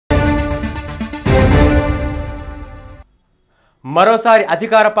మరోసారి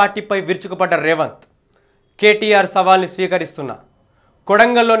అధికార పార్టీపై విరుచుకుపడ్డ రేవంత్ కేటీఆర్ సవాల్ని స్వీకరిస్తున్నా.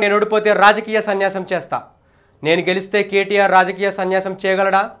 కొడంగల్లో నేను ఓడిపోతే రాజకీయ సన్యాసం చేస్తా. నేను గెలిస్తే కేటీఆర్ రాజకీయ సన్యాసం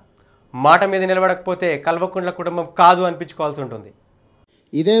చేయగలడా? మాట మీద నిలబడకపోతే కల్వకుంట్ల కుటుంబం కాదు అనిపించుకోవాల్సి ఉంటుంది.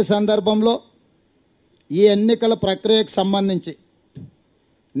 ఇదే సందర్భంలో ఈ ఎన్నికల ప్రక్రియకు సంబంధించి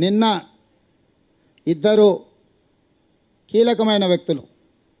నిన్న ఇద్దరు కీలకమైన వ్యక్తులు,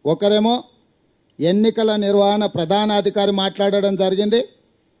 ఒకరేమో ఎన్నికల నిర్వహణ ప్రధానాధికారి మాట్లాడడం జరిగింది.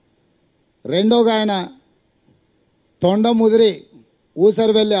 రెండోగా ఆయన తొండముదిరి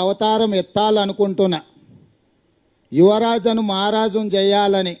ఊసరి వెళ్ళి అవతారం ఎత్తాలనుకుంటున్న యువరాజును మహారాజును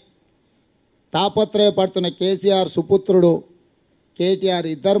చేయాలని తాపత్రయపడుతున్న కేసీఆర్ సుపుత్రుడు కేటీఆర్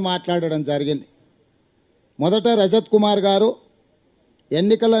ఇద్దరు మాట్లాడడం జరిగింది. మొదట రజత్ కుమార్ గారు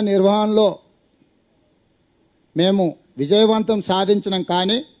ఎన్నికల నిర్వహణలో మేము విజయవంతం సాధించినాం,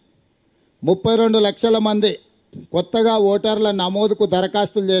 కానీ 32 లక్షల మంది కొత్తగా ఓటర్ల నమోదుకు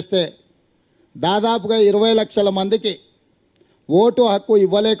దరఖాస్తులు చేస్తే దాదాపుగా 20 లక్షల మందికి ఓటు హక్కు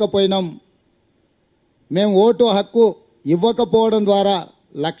ఇవ్వలేకపోయినాం. మేము ఓటు హక్కు ఇవ్వకపోవడం ద్వారా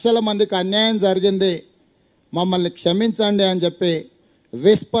లక్షల మందికి అన్యాయం జరిగింది, మమ్మల్ని క్షమించండి అని చెప్పి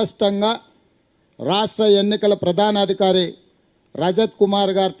విస్పష్టంగా రాష్ట్ర ఎన్నికల ప్రధానాధికారి రజత్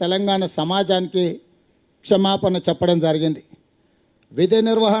కుమార్ గారు తెలంగాణ సమాజానికి క్షమాపణ చెప్పడం జరిగింది. విధి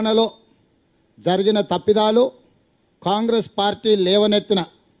నిర్వహణలో జరిగిన తప్పిదాలు కాంగ్రెస్ పార్టీ లేవనెత్తిన,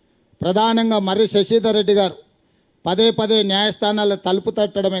 ప్రధానంగా మర్రి శశిధర్ రెడ్డి గారు పదే పదే న్యాయస్థానాల తలుపు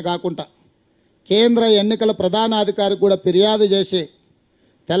తట్టడమే కాకుండా కేంద్ర ఎన్నికల ప్రధానాధికారికి కూడా ఫిర్యాదు చేసి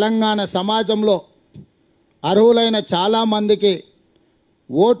తెలంగాణ సమాజంలో అర్హులైన చాలామందికి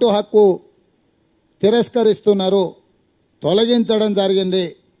ఓటు హక్కు తిరస్కరిస్తున్నారు, తొలగించడం జరిగింది.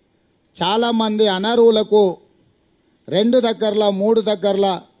 చాలామంది అనర్హులకు 2 దగ్గరలా 3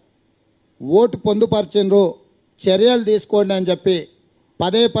 దగ్గరలా ఓటు పొందుపరిచిండ్రు, చర్యలు తీసుకోండి అని చెప్పి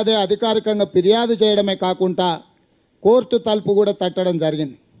పదే పదే అధికారికంగా ఫిర్యాదు చేయడమే కాకుండా కోర్టు తలుపు కూడా తట్టడం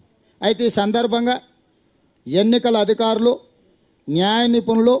జరిగింది. అయితే ఈ సందర్భంగా ఎన్నికల అధికారులు, న్యాయ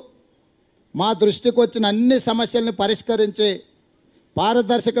నిపుణులు మా దృష్టికి వచ్చిన అన్ని సమస్యల్ని పరిష్కరించి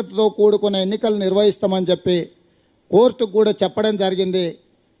పారదర్శకతతో కూడుకున్న ఎన్నికలు నిర్వహిస్తామని చెప్పి కోర్టుకు కూడా చెప్పడం జరిగింది.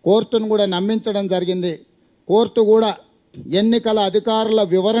 కోర్టును కూడా నమ్మించడం జరిగింది. కోర్టు కూడా ఎన్నికల అధికారుల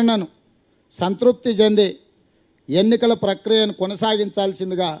వివరణను సంతృప్తి చెంది ఎన్నికల ప్రక్రియను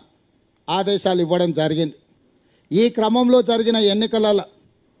కొనసాగించాల్సిందిగా ఆదేశాలు ఇవ్వడం జరిగింది. ఈ క్రమంలో జరిగిన ఎన్నికలలో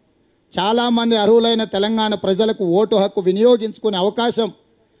చాలామంది అర్హులైన తెలంగాణ ప్రజలకు ఓటు హక్కు వినియోగించుకునే అవకాశం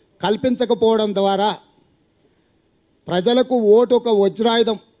కల్పించకపోవడం ద్వారా ప్రజలకు ఓటు ఒక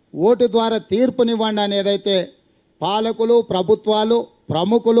వజ్రాయుధం, ఓటు ద్వారా తీర్పునివ్వండి అనేదైతే పాలకులు, ప్రభుత్వాలు,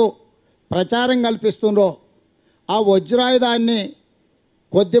 ప్రముఖులు ప్రచారం కల్పిస్తుండ్రో ఆ వజ్రాయుధాన్ని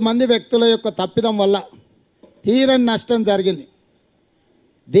కొద్దిమంది వ్యక్తుల యొక్క తప్పిదం వల్ల తీరని నష్టం జరిగింది.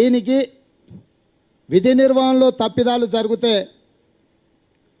 దీనికి విధి నిర్వహణలో తప్పిదాలు జరిగితే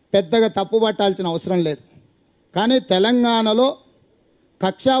పెద్దగా తప్పు పట్టాల్సిన అవసరం లేదు, కానీ తెలంగాణలో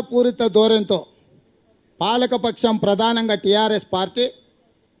కక్షాపూరిత ధోరణితో పాలకపక్షం ప్రధానంగా టీఆర్ఎస్ పార్టీ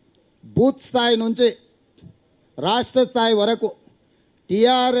బూత్ స్థాయి నుంచి రాష్ట్ర స్థాయి వరకు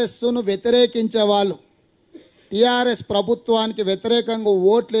టీఆర్ఎస్ను వ్యతిరేకించే వాళ్ళు, టీఆర్ఎస్ ప్రభుత్వానికి వ్యతిరేకంగా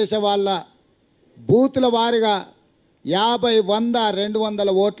ఓట్లు వేసే వాళ్ళ బూతుల వారిగా 50, 100,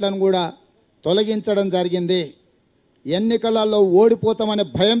 200 ఓట్లను కూడా తొలగించడం జరిగింది. ఎన్నికలలో ఓడిపోతామనే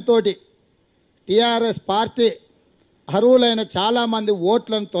భయంతో టీఆర్ఎస్ పార్టీ అర్హులైన చాలామంది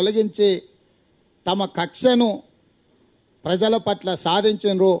ఓట్లను తొలగించి తమ కక్షను ప్రజల పట్ల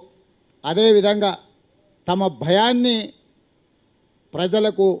సాధించినరు. అదేవిధంగా తమ భయాన్ని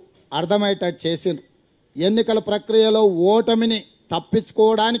ప్రజలకు అర్థమయ్యేటట్టు చేసిండ్రు. ఎన్నికల ప్రక్రియలో ఓటమిని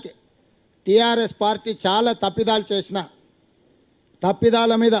తప్పించుకోవడానికి టీఆర్ఎస్ పార్టీ చాలా తప్పిదాలు చేసిన,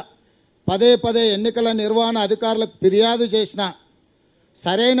 తప్పిదాల మీద పదే పదే ఎన్నికల నిర్వహణ అధికారులకు ఫిర్యాదు చేసిన,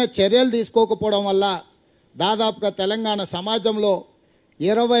 సరైన చర్యలు తీసుకోకపోవడం వల్ల దాదాపుగా తెలంగాణ సమాజంలో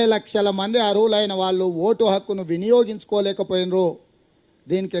 20 లక్షల మంది అర్హులైన వాళ్ళు ఓటు హక్కును వినియోగించుకోలేకపోయినరు.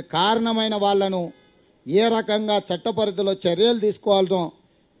 దీనికి కారణమైన వాళ్ళను ఏ రకంగా చట్టపరిధిలో చర్యలు తీసుకోవాలనో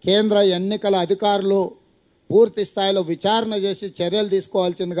కేంద్ర ఎన్నికల అధికారులు పూర్తి స్థాయిలో విచారణ చేసి చర్యలు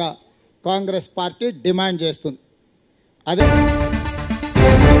తీసుకోవాల్సిందిగా కాంగ్రెస్ పార్టీ డిమాండ్ చేస్తుంది. అదే